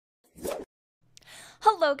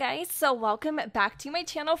Hello guys, so welcome back to my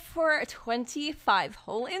channel for 25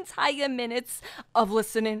 whole entire minutes of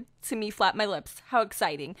listening to me flap my lips. How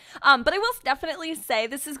exciting. But I will definitely say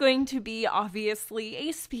this is going to be obviously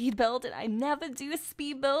a speed build, and I never do a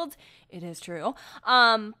speed build. It is true.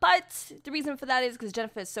 But the reason for that is because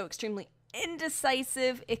Jennifer is so extremely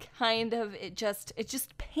indecisive. It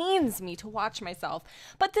just pains me to watch myself.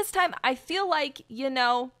 But this time I feel like,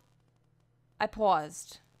 I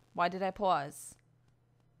paused. Why did I pause?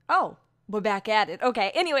 Oh, we're back at it.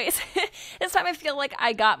 Okay, anyways, this time I feel like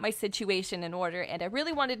I got my situation in order, and I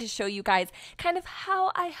really wanted to show you guys kind of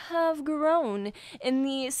how I have grown in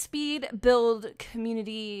the speed build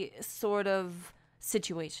community sort of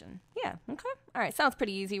situation. Yeah, okay. All right, sounds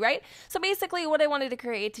pretty easy, right? So basically what I wanted to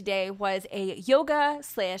create today was a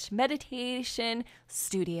yoga/meditation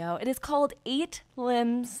studio. It is called 8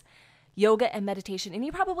 Limbs Yoga and Meditation, and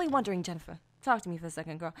you're probably wondering, Jennifer, talk to me for a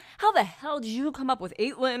second, girl. How the hell did you come up with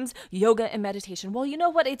 8 limbs, yoga, and meditation? Well, you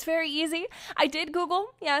know what? It's very easy. I did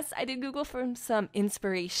Google. Yes, I did Google for some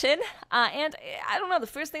inspiration. And I don't know, the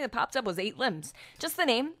first thing that popped up was 8 limbs. Just the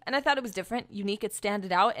name. And I thought it was different, unique, it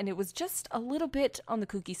standed out, and it was just a little bit on the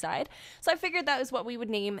kooky side. So I figured that was what we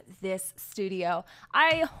would name this studio.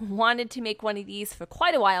 I wanted to make one of these for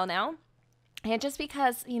quite a while now. And just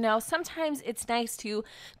because, sometimes it's nice to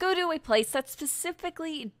go to a place that's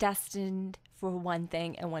specifically destined for one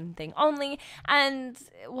thing and one thing only. And,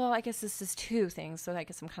 well, I guess this is 2 things, so I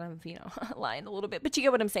guess I'm kind of, lying a little bit. But you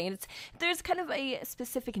get what I'm saying. There's kind of a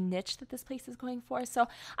specific niche that this place is going for. So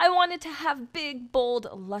I wanted to have big, bold,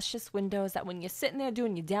 luscious windows that when you're sitting there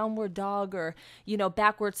doing your downward dog or,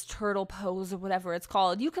 backwards turtle pose or whatever it's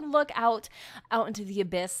called, you can look out into the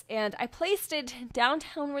abyss. And I placed it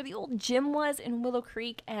downtown where the old gym was in Willow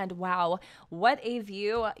Creek. And wow, what a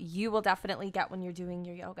view you will definitely get when you're doing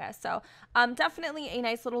your yoga. So, definitely a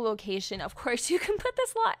nice little location. Of course, you can put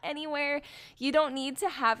this lot anywhere. You don't need to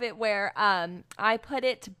have it where I put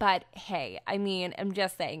it, but hey, I'm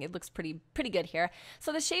just saying it looks pretty good here.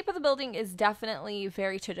 So the shape of the building is definitely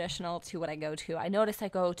very traditional to what I go to. I notice I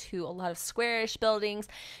go to a lot of squarish buildings.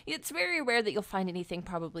 It's very rare that you'll find anything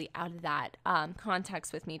probably out of that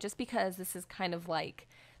context with me, just because this is kind of like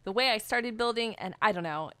the way I started building, and I don't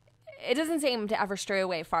know, it doesn't seem to ever stray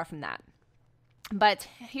away far from that. But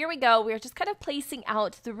here we go. We're just kind of placing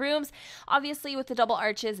out the rooms. Obviously, with the double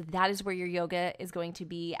arches, that is where your yoga is going to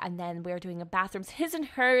be. And then we're doing a bathrooms, his and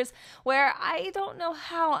hers, where I don't know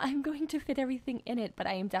how I'm going to fit everything in it, but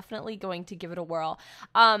I am definitely going to give it a whirl.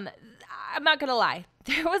 I'm not going to lie.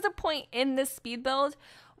 There was a point in this speed build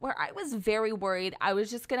where I was very worried I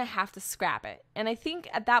was just going to have to scrap it. And I think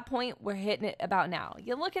at that point, we're hitting it about now.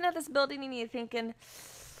 You're looking at this building and you're thinking,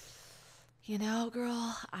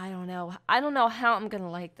 girl, I don't know. I don't know how I'm going to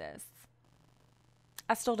like this.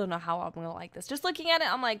 I still don't know how I'm going to like this. Just looking at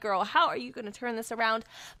it, I'm like, girl, how are you going to turn this around?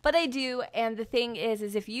 But I do. And the thing is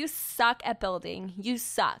if you suck at building, you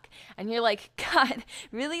suck. And you're like, God,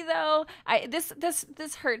 really though?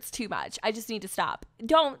 This hurts too much. I just need to stop.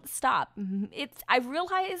 Don't stop. I've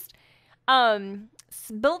realized,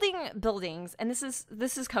 building buildings, and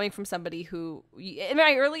this is coming from somebody who, in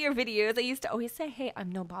my earlier videos, I used to always say, hey, I'm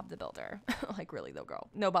no Bob the Builder. Like, really though, girl,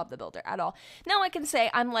 no Bob the Builder at all. Now I can say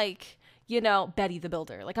I'm like, Betty the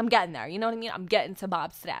Builder. Like, I'm getting there, you know what I mean? I'm getting to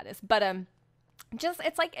Bob status. But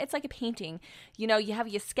it's like a painting. You have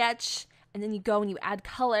your sketch, and then you go and you add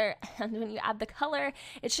color, and when you add the color,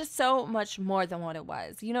 it's just so much more than what it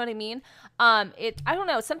was. You know what I mean? I don't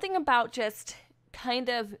know, something about just kind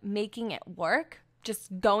of making it work,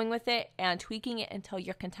 just going with it and tweaking it until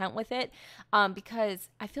you're content with it, because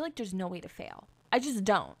I feel like there's no way to fail. I just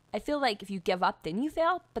don't. I feel like if you give up, then you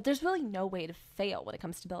fail, but there's really no way to fail when it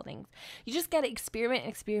comes to buildings. You just got to experiment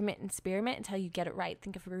until you get it right.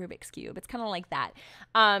 Think of a Rubik's Cube. It's kind of like that.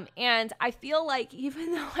 And I feel like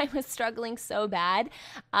even though I was struggling so bad,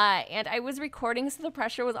 and I was recording so the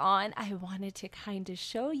pressure was on, I wanted to kind of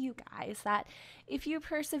show you guys that if you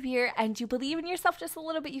persevere and you believe in yourself just a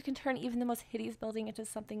little bit, you can turn even the most hideous building into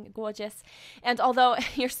something gorgeous. And although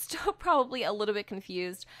you're still probably a little bit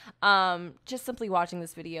confused, just simply watching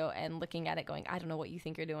this video and looking at it going, I don't know what you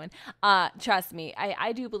think you're doing. Trust me,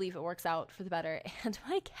 I do believe it works out for the better. And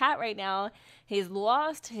my cat right now, he's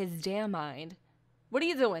lost his damn mind. What are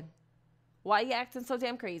you doing? Why are you acting so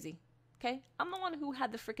damn crazy? Okay, I'm the one who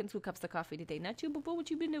had the freaking 2 cups of coffee today. Not you, boo-boo. What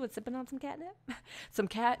you been doing? Sipping on some catnip? Some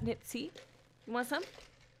catnip tea? You want some?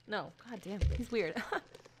 No. God damn, he's weird.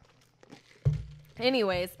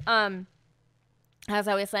 Anyways, as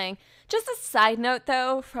I was saying, just a side note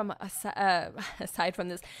though, from aside from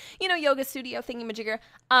this, yoga studio thingy-majigger,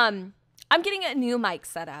 I'm getting a new mic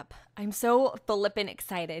setup. I'm so flippin'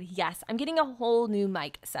 excited. Yes, I'm getting a whole new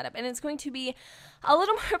mic setup, and it's going to be a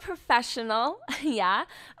little more professional. Yeah.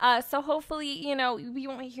 So hopefully, you know, we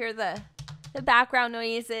won't hear the background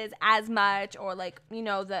noises as much, or like, you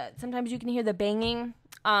know, sometimes you can hear the banging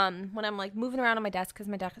when I'm like moving around on my desk, because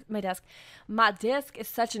my desk is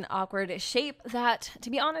such an awkward shape that, to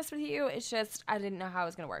be honest with you, it's just, I didn't know how it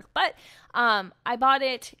was gonna work. But I bought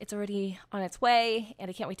it, it's already on its way, and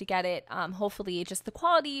I can't wait to get it. Hopefully just the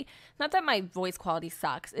quality, not that my voice quality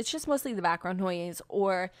sucks, it's just mostly the background noise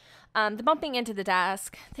or the bumping into the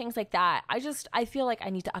desk, things like that. I feel like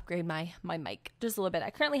I need to upgrade my mic just a little bit.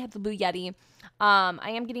 I currently have the Blue Yeti.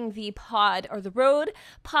 I am getting the Rode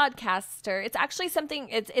Podcaster. It's actually something,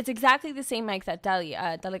 it's exactly the same mic that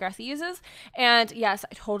Delia Garcia uses. And yes,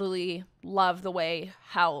 I totally love the way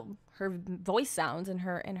how her voice sounds in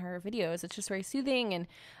her videos. It's just very soothing, and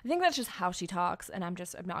I think that's just how she talks, and I'm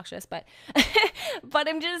just obnoxious, but but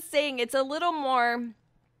I'm just saying it's a little more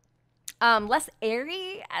less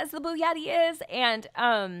airy as the Blue Yeti is, and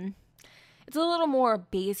it's a little more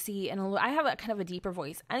bassy, and I have a kind of a deeper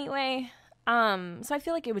voice anyway. So I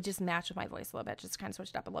feel like it would just match with my voice a little bit, just kind of switch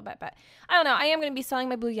it up a little bit. But I don't know. I am going to be selling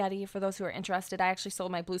my Blue Yeti for those who are interested. I actually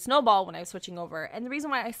sold my Blue Snowball when I was switching over. And the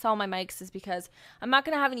reason why I sell my mics is because I'm not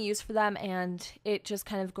going to have any use for them, and it just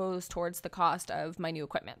kind of goes towards the cost of my new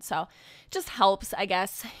equipment. So it just helps, I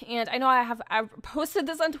guess. And I know I've posted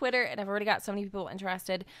this on Twitter, and I've already got so many people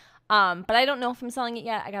interested. But I don't know if I'm selling it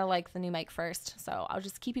yet. I gotta like the new mic first. So I'll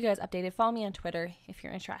just keep you guys updated. Follow me on Twitter if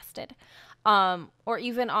you're interested. Or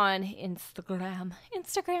even on Instagram,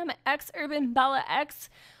 XUrbanBellaX.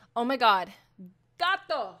 Oh my God.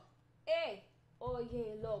 Gato.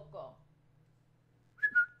 Oye, loco.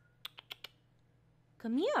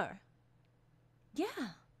 Come here. Yeah.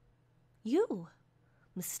 You.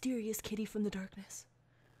 Mysterious kitty from the darkness.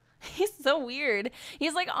 He's so weird.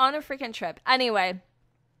 He's like on a freaking trip. Anyway,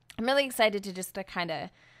 I'm really excited to just kind of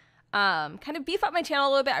beef up my channel a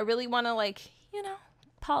little bit. I really want to, like, you know,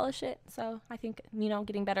 polish it. So I think, you know,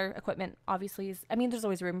 getting better equipment obviously is, I mean, there's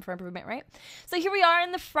always room for improvement, right? So here we are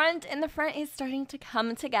in the front, and the front is starting to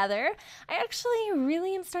come together. I actually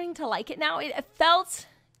really am starting to like it now. It felt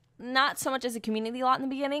not so much as a community lot in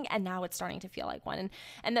the beginning, and now it's starting to feel like one.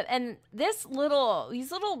 And these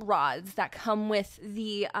little rods that come with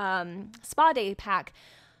the spa day pack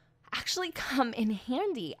actually come in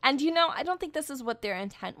handy. And you know, I don't think this is what their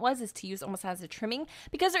intent was, is to use almost as a trimming,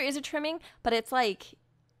 because there is a trimming, but it's like,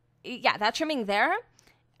 yeah, that trimming there,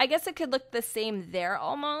 I guess it could look the same there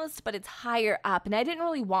almost, but it's higher up, and I didn't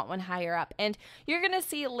really want one higher up. And you're gonna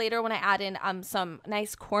see later when I add in some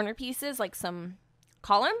nice corner pieces, like some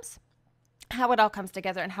columns, how it all comes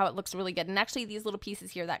together and how it looks really good. And actually these little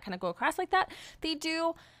pieces here that kind of go across like that, they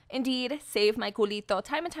do indeed save my culito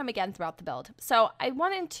time and time again throughout the build. So I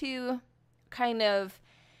wanted to kind of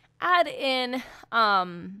add in,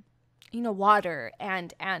 you know, water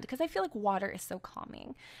and because I feel like water is so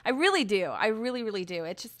calming. I really do. I really, really do.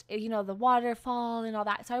 It's just, you know, the waterfall and all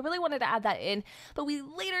that. So I really wanted to add that in, but we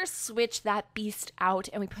later switched that beast out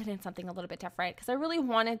and we put in something a little bit different, because I really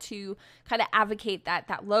wanted to kind of advocate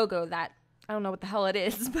that logo that, I don't know what the hell it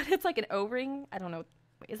is, but it's like an O-ring. I don't know.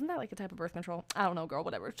 Isn't that like a type of birth control? I don't know, girl,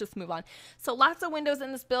 whatever. Just move on. So lots of windows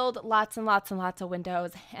in this build, lots and lots and lots of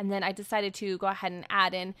windows. And then I decided to go ahead and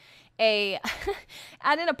add in a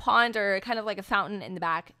pond, or kind of like a fountain in the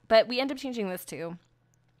back. But we end up changing this too,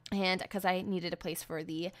 and because I needed a place for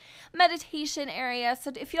the meditation area.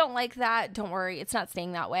 So if you don't like that, don't worry, it's not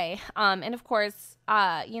staying that way. And of course,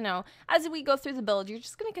 you know, as we go through the build, you're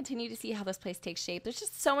just going to continue to see how this place takes shape. There's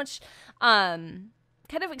just so much kind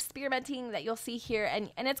of experimenting that you'll see here,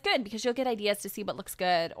 and it's good because you'll get ideas to see what looks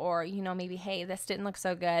good, or, you know, maybe, hey, this didn't look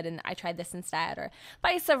so good and I tried this instead, or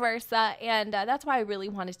vice versa. And that's why I really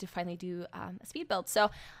wanted to finally do a speed build.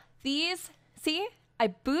 So these, see, I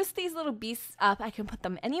boost these little beasts up. I can put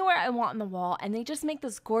them anywhere I want on the wall, and they just make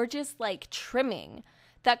this gorgeous like trimming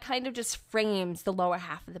that kind of just frames the lower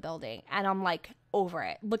half of the building, and I'm like over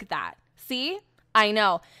it. Look at that. See? I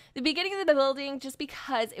know. The beginning of the building, just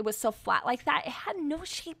because it was so flat like that, it had no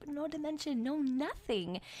shape, no dimension, no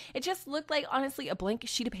nothing. It just looked like, honestly, a blank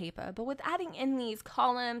sheet of paper. But with adding in these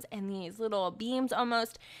columns and these little beams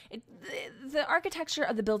almost, the architecture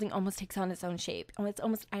of the building almost takes on its own shape. It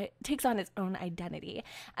takes on its own identity.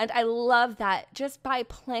 And I love that just by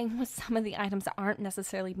playing with some of the items that aren't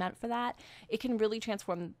necessarily meant for that, it can really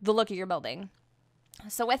transform the look of your building.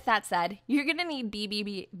 So with that said, you're going to need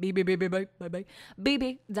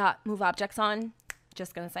bb.moveobjects on.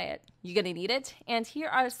 Just gonna say it. You're gonna need it. And here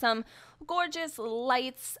are some gorgeous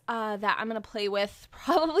lights that I'm gonna play with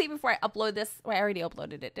probably before I upload this. Well, I already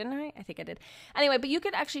uploaded it, didn't I? I think I did. Anyway, but you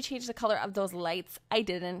could actually change the color of those lights. I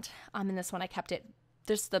didn't. In this one, I kept it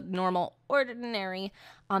just the normal, ordinary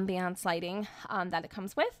ambiance lighting that it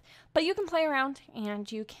comes with. But you can play around and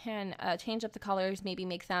you can change up the colors, maybe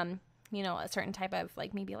make them, you know, a certain type of,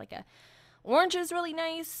 like maybe like a orange is really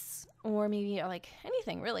nice, or maybe like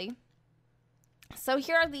anything really. So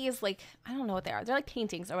here are these, like, I don't know what they are. They're like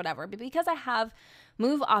paintings or whatever. But because I have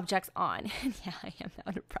move objects on, and yeah, I am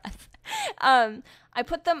out of breath, I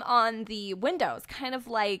put them on the windows, kind of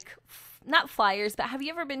like, not flyers, but have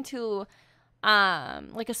you ever been to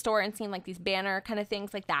like a store and seen like these banner kind of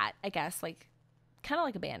things like that? I guess, like, kind of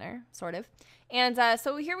like a banner, sort of. And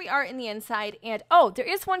so here we are in the inside, and oh, there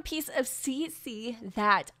is one piece of CC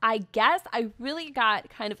that I guess I really got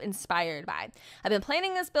kind of inspired by. I've been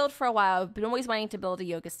planning this build for a while. I've been always wanting to build a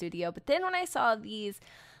yoga studio, but then when I saw these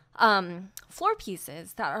floor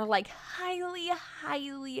pieces that are like highly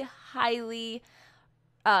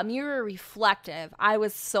mirror reflective, I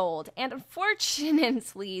was sold. And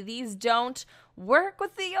unfortunately, these don't work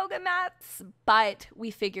with the yoga mats, but we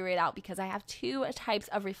figure it out because I have two types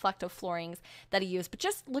of reflective floorings that I use. But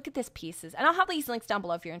just look at these pieces, and I'll have these links down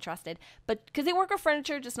below if you're interested. But because they work with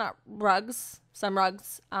furniture, just not rugs, some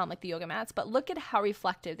rugs like the yoga mats, but look at how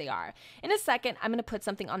reflective they are. In a second, I'm going to put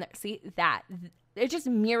something on there. See that? It just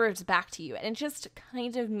mirrors back to you, and it just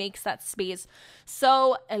kind of makes that space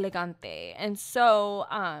so elegante and so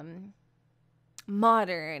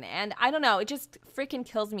modern. And I don't know, it just freaking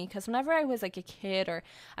kills me because whenever I was like a kid or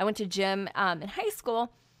I went to gym in high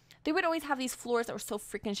school, they would always have these floors that were so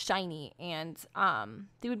freaking shiny, and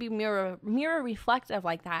they would be mirror reflective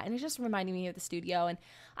like that, and it just reminded me of the studio. And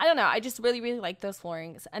I don't know, I just really like those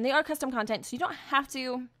floorings, and they are custom content, so you don't have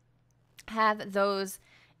to have those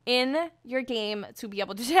in your game to be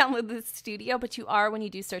able to download the studio, but you are when you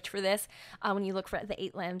do search for this. When you look for the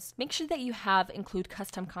 8 limbs, make sure that you have include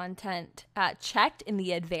custom content checked in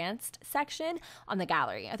the advanced section on the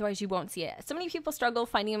gallery. Otherwise, you won't see it. So many people struggle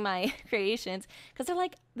finding my creations because they're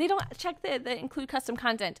like, they don't check the include custom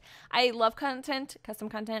content. I love custom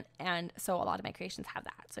content, and so a lot of my creations have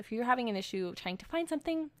that. So if you're having an issue trying to find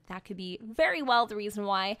something, that could be very well the reason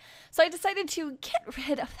why. So I decided to get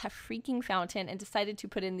rid of that freaking fountain and decided to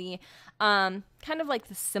put in the kind of like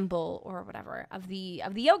the symbol or whatever of the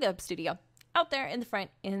yoga studio out there in the front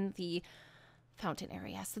in the fountain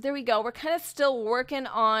area. So there we go. We're kind of still working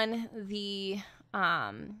on the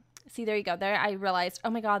see, there you go. There I realized, oh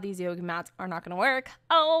my god, these yoga mats are not gonna work.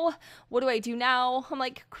 Oh, what do I do now? I'm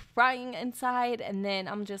like crying inside, and then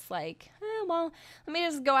I'm just like, well, let me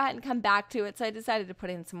just go ahead and come back to it. So I decided to put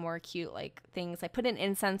in some more cute like things. I put an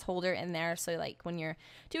incense holder in there, so like when you're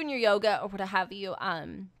doing your yoga or what have you,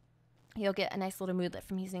 you'll get a nice little moodlet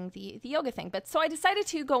from using the yoga thing. But so I decided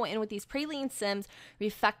to go in with these Praline Sims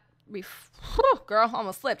girl,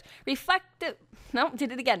 almost slipped. Reflective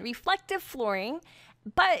flooring.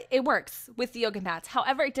 But it works with the yoga mats.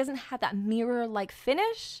 However, it doesn't have that mirror-like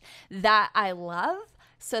finish that I love.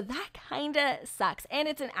 So that kind of sucks. And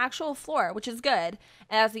it's an actual floor, which is good,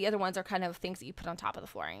 as the other ones are kind of things that you put on top of the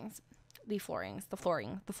flooring.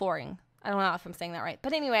 I don't know if I'm saying that right.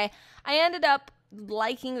 But anyway, I ended up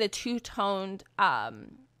liking the two-toned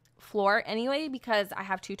floor anyway, because I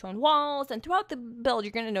have two-tone walls, and throughout the build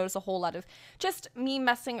you're going to notice a whole lot of just me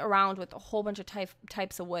messing around with a whole bunch of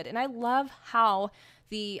types of wood. And I love how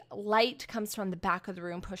the light comes from the back of the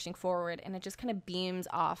room pushing forward, and it just kind of beams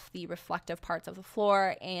off the reflective parts of the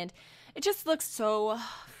floor, and it just looks so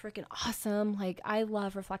freaking awesome. Like, I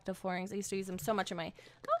love reflective floorings. I used to use them so much in my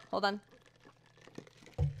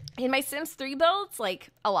in my Sims 3 builds,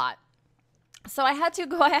 like a lot. So I had to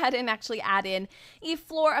go ahead and actually add in a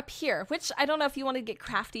floor up here, which I don't know if you want to get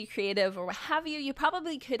crafty, creative, or what have you. You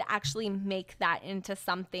probably could actually make that into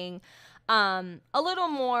something a little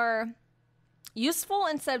more useful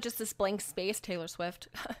instead of just this blank space. Taylor Swift,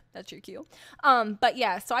 that's your cue. But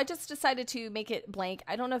yeah, so I just decided to make it blank.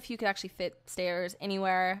 I don't know if you could actually fit stairs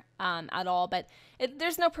anywhere at all, but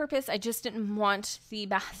there's no purpose. I just didn't want the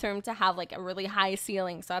bathroom to have like a really high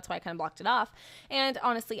ceiling, so that's why I kind of blocked it off. And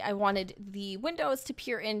honestly, I wanted the windows to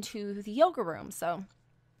peer into the yoga room, so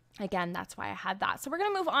again, that's why I had that. So we're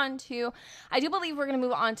going to move on to, I do believe we're going to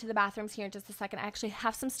move on to the bathrooms here in just a second. I actually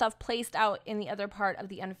have some stuff placed out in the other part of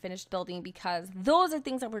the unfinished building because those are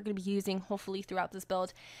things that we're going to be using hopefully throughout this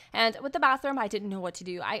build. And with the bathroom, I didn't know what to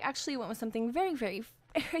do. I actually went with something very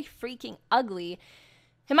freaking ugly,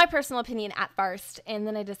 in my personal opinion, at first. And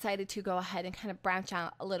then I decided to go ahead and kind of branch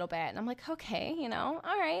out a little bit. And I'm like, okay, you know,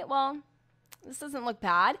 all right, well, this doesn't look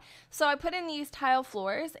bad. So I put in these tile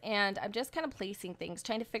floors, and I'm just kind of placing things,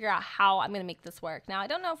 trying to figure out how I'm going to make this work. Now, I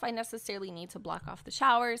don't know if I necessarily need to block off the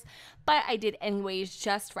showers, but I did anyways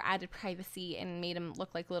just for added privacy and made them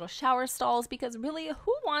look like little shower stalls, because really,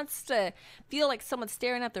 who wants to feel like someone's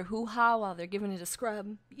staring at their hoo-ha while they're giving it a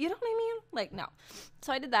scrub? You know what I mean? Like, no.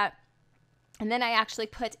 So I did that. And then I actually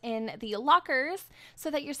put in the lockers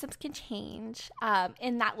so that your Sims can change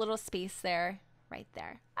in that little space there, right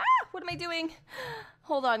there. Ah, what am I doing?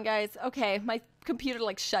 Hold on, guys. Okay, my computer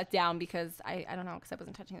like shut down because I don't know, because I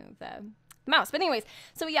wasn't touching the mouse. But anyways,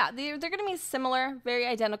 so yeah, they're going to be similar, very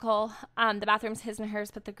identical. The bathroom's his and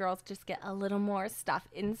hers, but the girls just get a little more stuff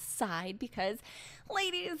inside because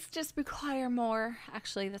ladies just require more.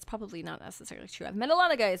 Actually, that's probably not necessarily true. I've met a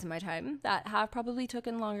lot of guys in my time that have probably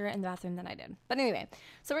taken longer in the bathroom than I did. But anyway,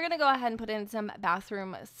 so we're going to go ahead and put in some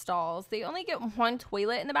bathroom stalls. They only get one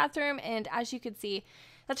toilet in the bathroom, and as you can see,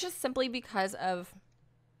 that's just simply because of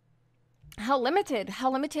how limited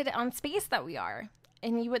on space that we are.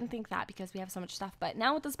 And you wouldn't think that because we have so much stuff. But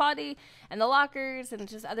now with this body and the lockers and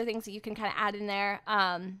just other things that you can kind of add in there,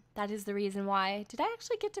 that is the reason why. Did I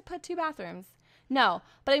actually get to put 2 bathrooms? No,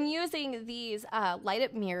 but I'm using these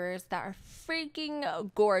light-up mirrors that are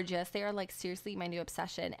freaking gorgeous. They are like seriously my new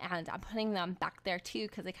obsession. And I'm putting them back there too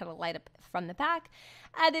because they kind of light up from the back.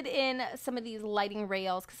 Added in some of these lighting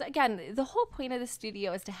rails because, again, the whole point of the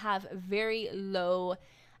studio is to have very low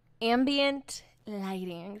ambient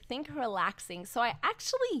lighting. Think relaxing. So I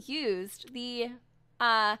actually used the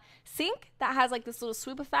sink that has like this little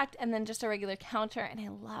swoop effect and then just a regular counter, and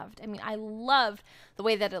I loved the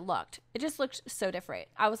way that it looked. It just looked so different.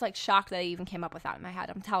 I was like shocked that I even came up with that in my head.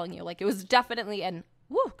 I'm telling you, like, it was definitely an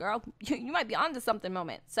woo girl, you might be onto something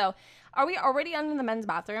moment. So are we already under the men's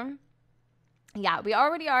bathroom? Yeah, we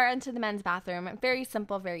already are into the men's bathroom. Very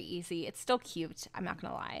simple, very easy. It's still cute, I'm not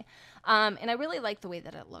gonna lie. And I really like the way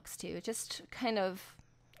that it looks too. Just kind of,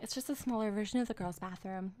 it's just a smaller version of the girls'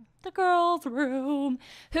 bathroom. The girls' room.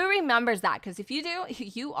 Who remembers that? Because if you do,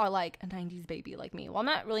 you are like a 90s baby like me. Well, I'm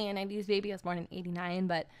not really a 90s baby. I was born in 89,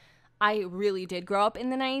 but I really did grow up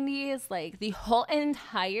in the 90s, like the whole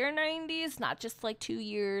entire 90s, not just like 2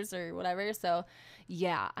 years or whatever. So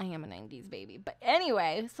yeah, I am a 90s baby. But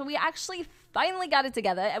anyway, so we actually finally got it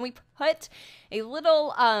together, and we put a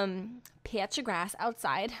little patch of grass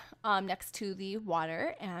outside next to the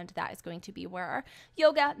water, and that is going to be where our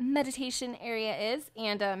yoga meditation area is.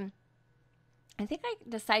 And I think I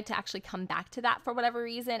decided to actually come back to that for whatever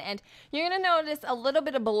reason. And you're going to notice a little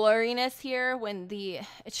bit of blurriness here when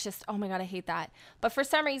it's just, oh my God, I hate that. But for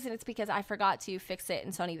some reason, it's because I forgot to fix it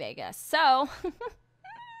in Sony Vegas. So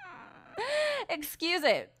excuse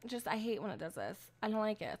it. Just, I hate when it does this. I don't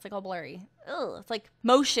like it. It's like all blurry. Ugh, it's like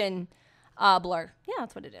motion blur. Yeah,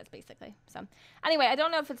 that's what it is basically. So anyway, I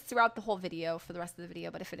don't know if it's throughout the whole video for the rest of the video,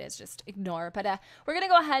 but if it is, just ignore. But we're going to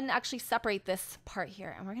go ahead and actually separate this part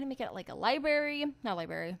here, and we're going to make it like a lobby.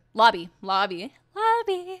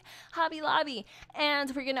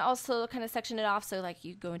 And we're going to also kind of section it off. So like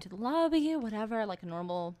you go into the lobby, whatever, like a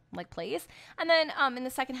normal like place. And then in the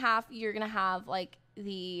second half, you're going to have like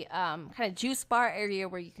the kind of juice bar area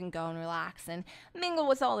where you can go and relax and mingle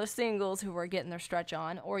with all the singles who are getting their stretch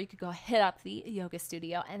on, or you could go hit up the yoga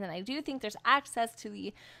studio. And then I do think there's access to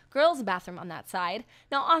the girls' bathroom on that side.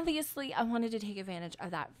 Now, obviously, I wanted to take advantage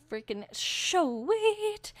of that freaking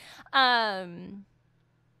sweet brain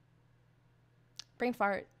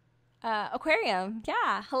fart aquarium.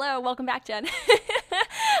 Yeah, hello, welcome back, Jen.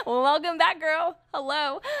 Welcome back, girl.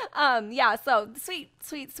 Hello. Yeah, so sweet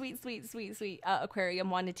aquarium,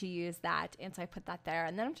 wanted to use that, and so I put that there,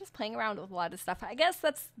 and then I'm just playing around with a lot of stuff. I guess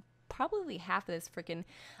that's probably half of this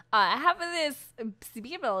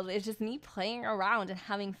speed build is just me playing around and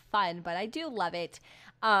having fun, but I do love it,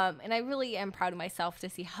 and I really am proud of myself to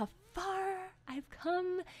see how far I've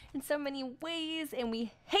come in so many ways, and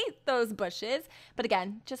we hate those bushes. But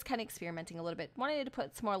again, just kind of experimenting a little bit. Wanted to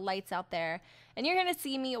put some more lights out there, and you're going to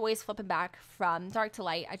see me always flipping back from dark to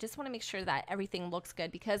light. I just want to make sure that everything looks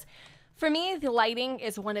good, because for me, the lighting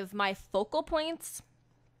is one of my focal points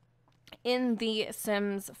in the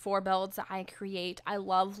Sims 4 builds that I create. I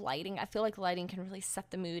love lighting. I feel like lighting can really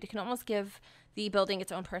set the mood. It can almost give the building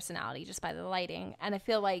its own personality just by the lighting. And I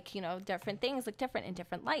feel like, you know, different things look different in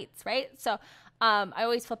different lights, right? So I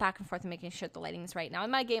always flip back and forth and making sure the lighting is right. Now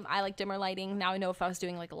in my game, I like dimmer lighting. Now I know if I was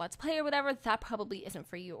doing like a Let's Play or whatever, that probably isn't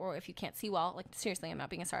for you. Or if you can't see well, like seriously, I'm not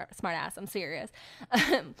being a smart ass, I'm serious.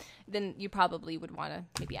 Then you probably would want to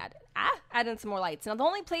maybe add in some more lights. Now the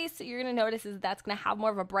only place that you're going to notice is that's going to have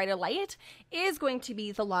more of a brighter light is going to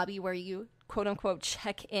be the lobby where you quote unquote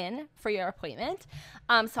check in for your appointment.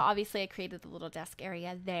 So obviously I created the little desk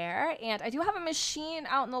area there, and I do have a machine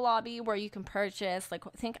out in the lobby where you can purchase, like,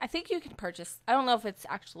 I think you can purchase, I don't know if it's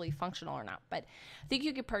actually functional or not, but I think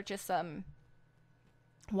you could purchase some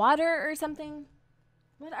water or something.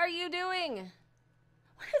 What are you doing?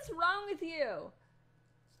 What is wrong with you?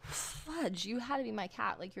 Fudge, you had to be my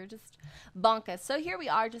cat. Like, you're just bonkers. So here we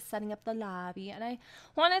are, just setting up the lobby, and I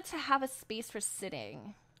wanted to have a space for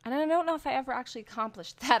sitting. And I don't know if I ever actually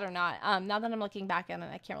accomplished that or not. Now that I'm looking back at it,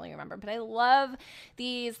 I can't really remember. But I love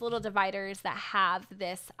these little dividers that have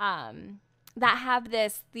this,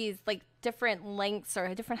 these like different lengths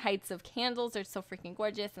or different heights of candles. They're so freaking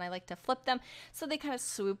gorgeous, and I like to flip them so they kind of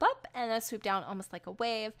swoop up and then swoop down almost like a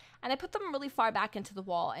wave. And I put them really far back into the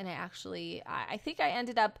wall, and I think I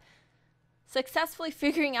ended up successfully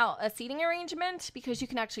figuring out a seating arrangement, because you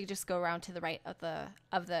can actually just go around to the right of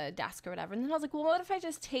the desk or whatever. And then I was like, well, what if I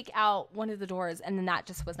just take out one of the doors? And then that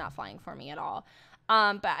just was not flying for me at all.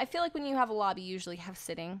 But I feel like when you have a lobby, you usually have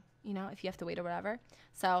sitting, you know, if you have to wait or whatever.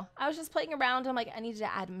 So I was just playing around. I'm like, I needed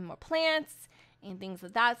to add more plants and things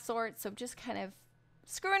of that sort. So just kind of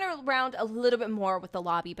screwing around a little bit more with the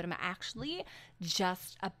lobby, but I'm actually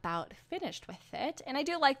just about finished with it. And I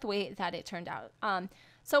do like the way that it turned out.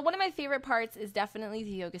 So one of my favorite parts is definitely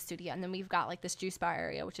the yoga studio. And then we've got like this juice bar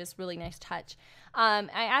area, which is really nice touch. I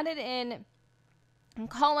added in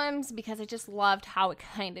columns because I just loved how it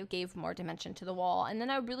kind of gave more dimension to the wall. And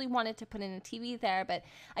then I really wanted to put in a TV there. But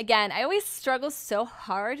again, I always struggle so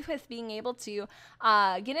hard with being able to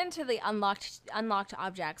get into the unlocked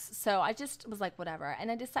objects. So I just was like, whatever.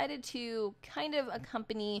 And I decided to kind of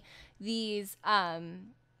accompany these. That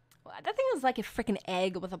thing was like a freaking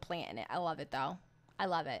egg with a plant in it. I love it though. I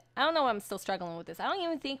love it. I don't know why I'm still struggling with this. I don't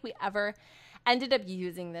even think we ever ended up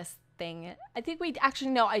using this thing. I think we actually,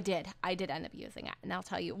 no, I did end up using it, and I'll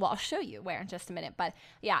tell you, well, I'll show you where in just a minute. But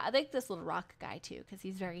yeah, I like this little rock guy too, because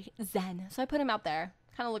he's very zen. So I put him out there.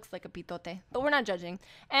 Kind of looks like a pitote, but we're not judging.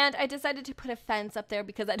 And I decided to put a fence up there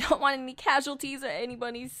because I don't want any casualties or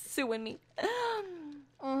anybody suing me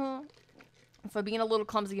for being a little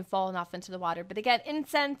clumsy and falling off into the water. But again,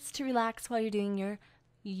 incense to relax while you're doing your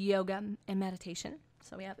yoga and meditation.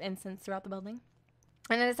 So we have incense throughout the building.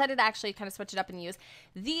 And I decided to actually kind of switch it up and use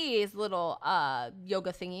these little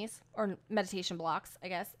yoga thingies, or meditation blocks, I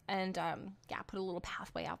guess. And yeah, put a little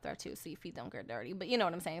pathway out there too so your feet don't get dirty. But you know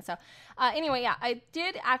what I'm saying. So anyway, yeah, I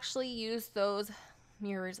did actually use those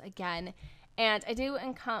mirrors again. And I do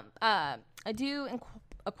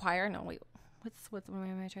acquire, no, wait, what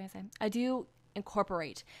am I trying to say? I do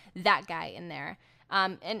incorporate that guy in there.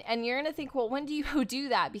 And you're going to think, well, when do you do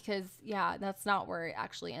that? Because yeah, that's not where it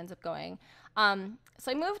actually ends up going.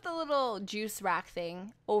 So I moved the little juice rack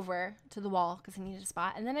thing over to the wall because I needed a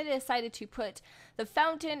spot. And then I decided to put the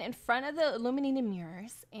fountain in front of the illuminated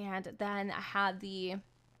mirrors. And then I had the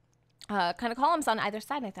kind of columns on either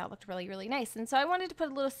side, and I thought it looked really, really nice. And so I wanted to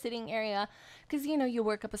put a little sitting area because, you know, you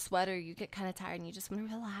work up a sweat or you get kind of tired and you just want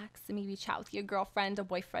to relax and maybe chat with your girlfriend or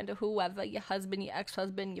boyfriend or whoever, your husband, your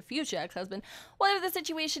ex-husband, your future ex-husband, whatever the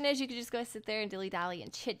situation is. You could just go sit there and dilly-dally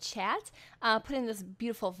and chit-chat. Put in this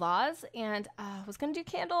beautiful vase, and was going to do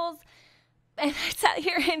candles. And I sat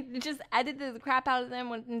here and just edited the crap out of them,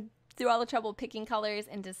 went through all the trouble picking colors,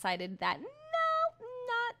 and decided that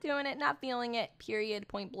doing it, not feeling it, period,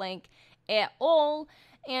 point blank at all.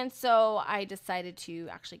 And so I decided to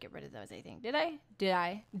actually get rid of those, I think. Did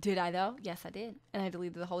I though? Yes, I did. And I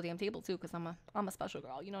deleted the whole damn table too, because I'm a special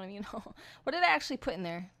girl, you know what I mean? What did I actually put in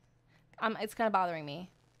there? It's kind of bothering me.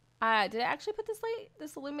 Did I actually put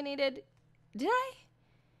this illuminated? Did I?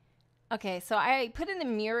 Okay, so I put in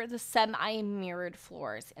the semi-mirrored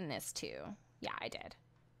floors in this too. Yeah, I did.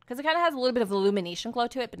 Because it kind of has a little bit of illumination glow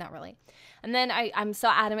to it, but not really. And then I'm so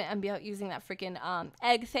adamant about using that freaking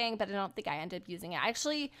egg thing, but I don't think I ended up using it. I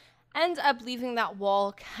actually end up leaving that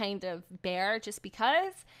wall kind of bare just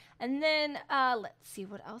because. And then let's see,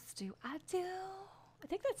 what else do I do? I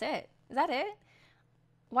think that's it. Is that it?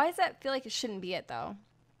 Why does that feel like it shouldn't be it though?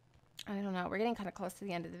 I don't know. We're getting kind of close to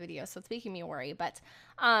the end of the video, so it's making me worry. But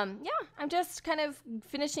yeah, I'm just kind of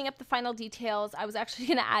finishing up the final details. I was actually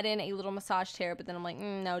going to add in a little massage chair, but then I'm like,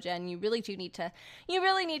 no, Jen, you really need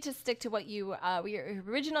to stick to what your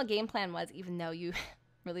original game plan was, even though you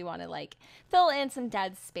really want to like fill in some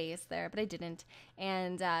dead space there, but I didn't.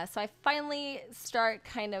 And so I finally start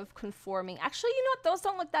kind of conforming. Actually, you know what? Those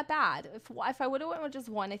don't look that bad. If I would have went with just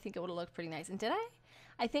one, I think it would have looked pretty nice. And did I?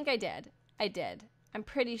 I think I did. I did. I'm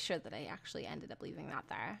pretty sure that I actually ended up leaving that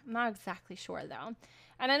there. I'm not exactly sure though.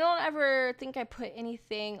 And I don't ever think I put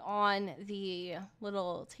anything on the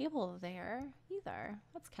little table there either.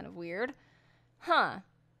 That's kind of weird. Huh.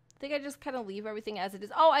 think I just kind of leave everything as it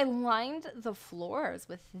is. Oh, I lined the floors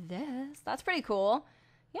with this. That's pretty cool.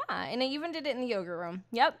 Yeah, and I even did it in the yoga room.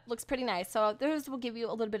 Yep, looks pretty nice. So those will give you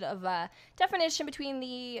a little bit of a definition between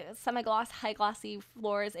the semi-gloss, high glossy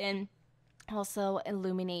floors, and also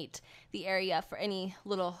illuminate the area for any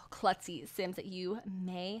little klutzy Sims that you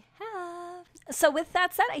may have. So with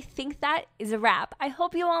that said, I think that is a wrap. I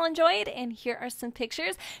hope you all enjoyed, and here are some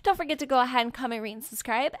pictures. Don't forget to go ahead and comment, rate, and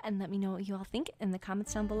subscribe, and let me know what you all think in the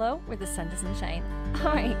comments down below where the sun doesn't shine.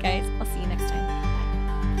 All right, guys, I'll see you next time.